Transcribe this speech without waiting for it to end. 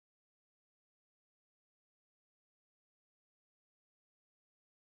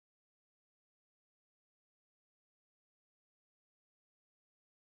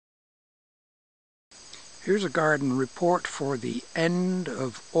Here's a garden report for the end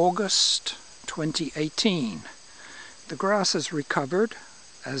of August 2018. The grass has recovered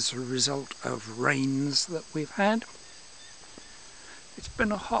as a result of rains that we've had. It's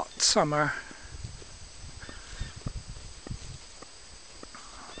been a hot summer.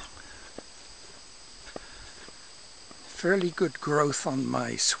 Fairly good growth on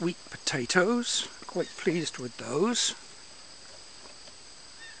my sweet potatoes. Quite pleased with those.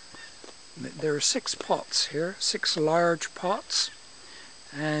 There are 6 pots here, 6 large pots,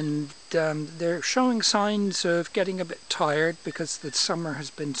 and they're showing signs of getting a bit tired because the summer has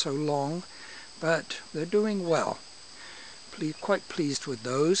been so long, but they're doing well. Quite pleased with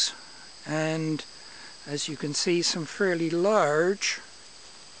those. And as you can see, some fairly large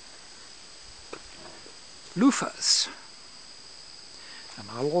loofahs. And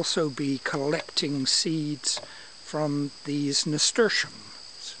I'll also be collecting seeds from these nasturtiums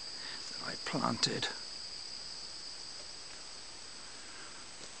I planted.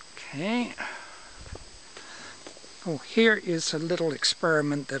 Okay. Oh, here is a little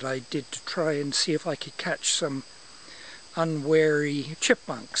experiment that I did to try and see if I could catch some unwary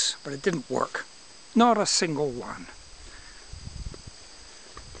chipmunks, but it didn't work. Not a single one.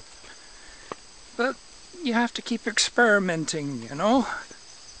 But you have to keep experimenting, you know.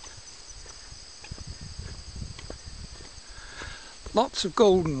 Lots of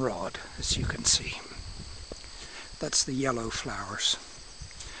goldenrod, as you can see. That's the yellow flowers.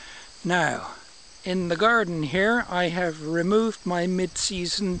 Now, in the garden here, I have removed my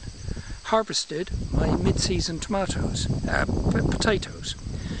harvested my mid-season potatoes,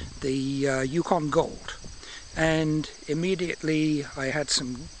 the Yukon Gold. And immediately I had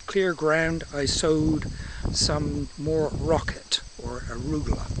some clear ground. I sowed some more rocket or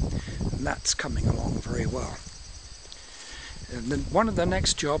arugula, and that's coming along very well. And then one of the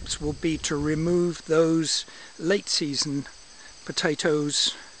next jobs will be to remove those late season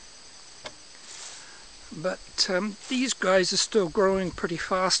potatoes, but these guys are still growing pretty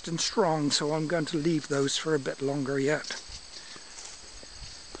fast and strong, so I'm going to leave those for a bit longer yet.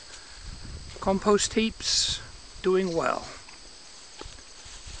 Compost heaps doing well.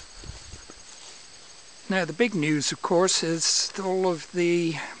 Now the big news, of course, is all of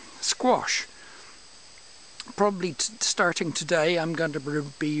the squash. Probably starting today, I'm going to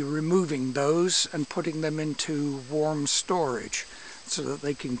be removing those and putting them into warm storage so that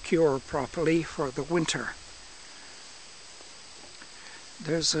they can cure properly for the winter.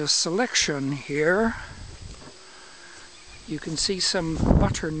 There's a selection here. You can see some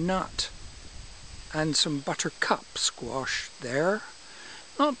butternut and some buttercup squash there.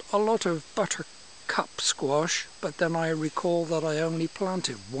 Not a lot of buttercup squash, but then I recall that I only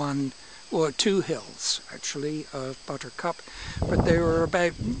planted 2 hills actually of buttercup, but they were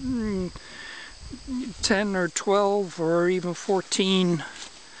about 10 or 12 or even 14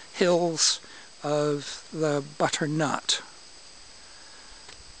 hills of the butternut.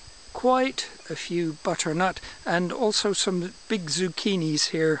 Quite a few butternut, and also some big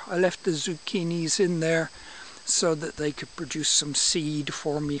zucchinis here. I left the zucchinis in there so that they could produce some seed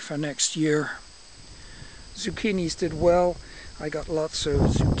for me for next year. Zucchinis did well. I got lots of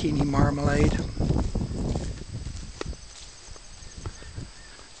zucchini marmalade.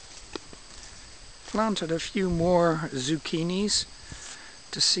 Planted a few more zucchinis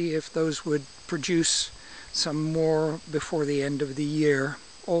to see if those would produce some more before the end of the year.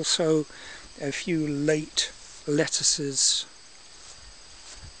 Also a few late lettuces.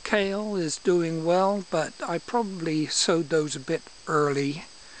 Kale is doing well, but I probably sowed those a bit early.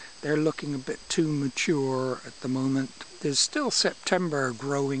 They're looking a bit too mature at the moment. There's still September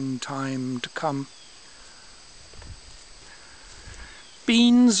growing time to come.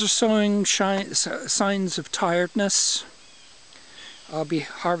 Beans are showing signs of tiredness. I'll be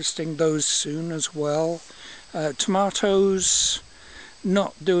harvesting those soon as well. Tomatoes,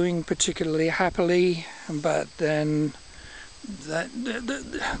 not doing particularly happily, but then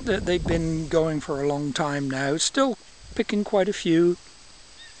they've been going for a long time now. Still picking quite a few.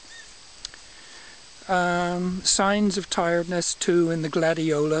 Signs of tiredness too in the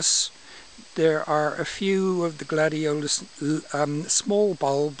gladiolus. There are a few of the gladiolus small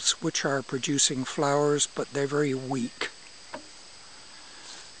bulbs which are producing flowers, but they're very weak.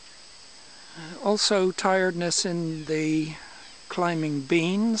 Also tiredness in the climbing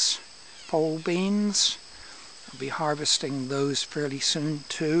beans, pole beans. I'll be harvesting those fairly soon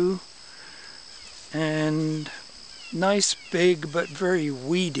too. And nice big but very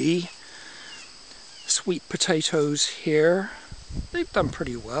weedy sweet potatoes here. They've done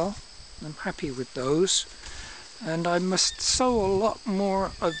pretty well. I'm happy with those. And I must sow a lot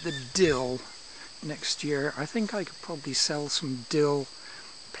more of the dill next year. I think I could probably sell some dill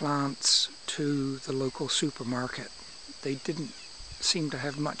plants to the local supermarket. They didn't seem to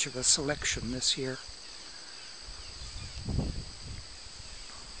have much of a selection this year.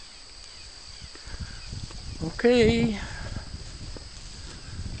 Okay,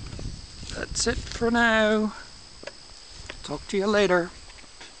 that's it for now. Talk to you later.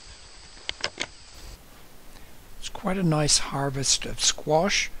 It's quite a nice harvest of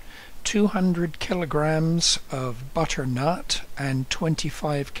squash. 200 kilograms of butternut and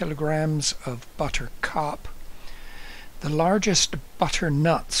 25 kilograms of buttercup. The largest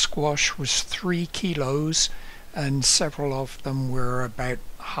butternut squash was 3 kilos and several of them were about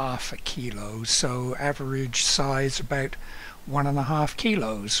half a kilo, so average size about 1.5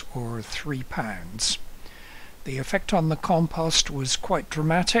 kilos or 3 pounds. The effect on the compost was quite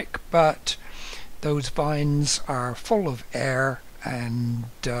dramatic, but those vines are full of air and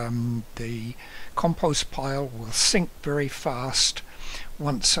the compost pile will sink very fast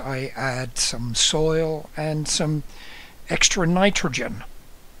once I add some soil and some extra nitrogen.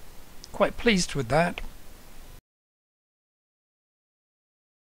 Quite pleased with that.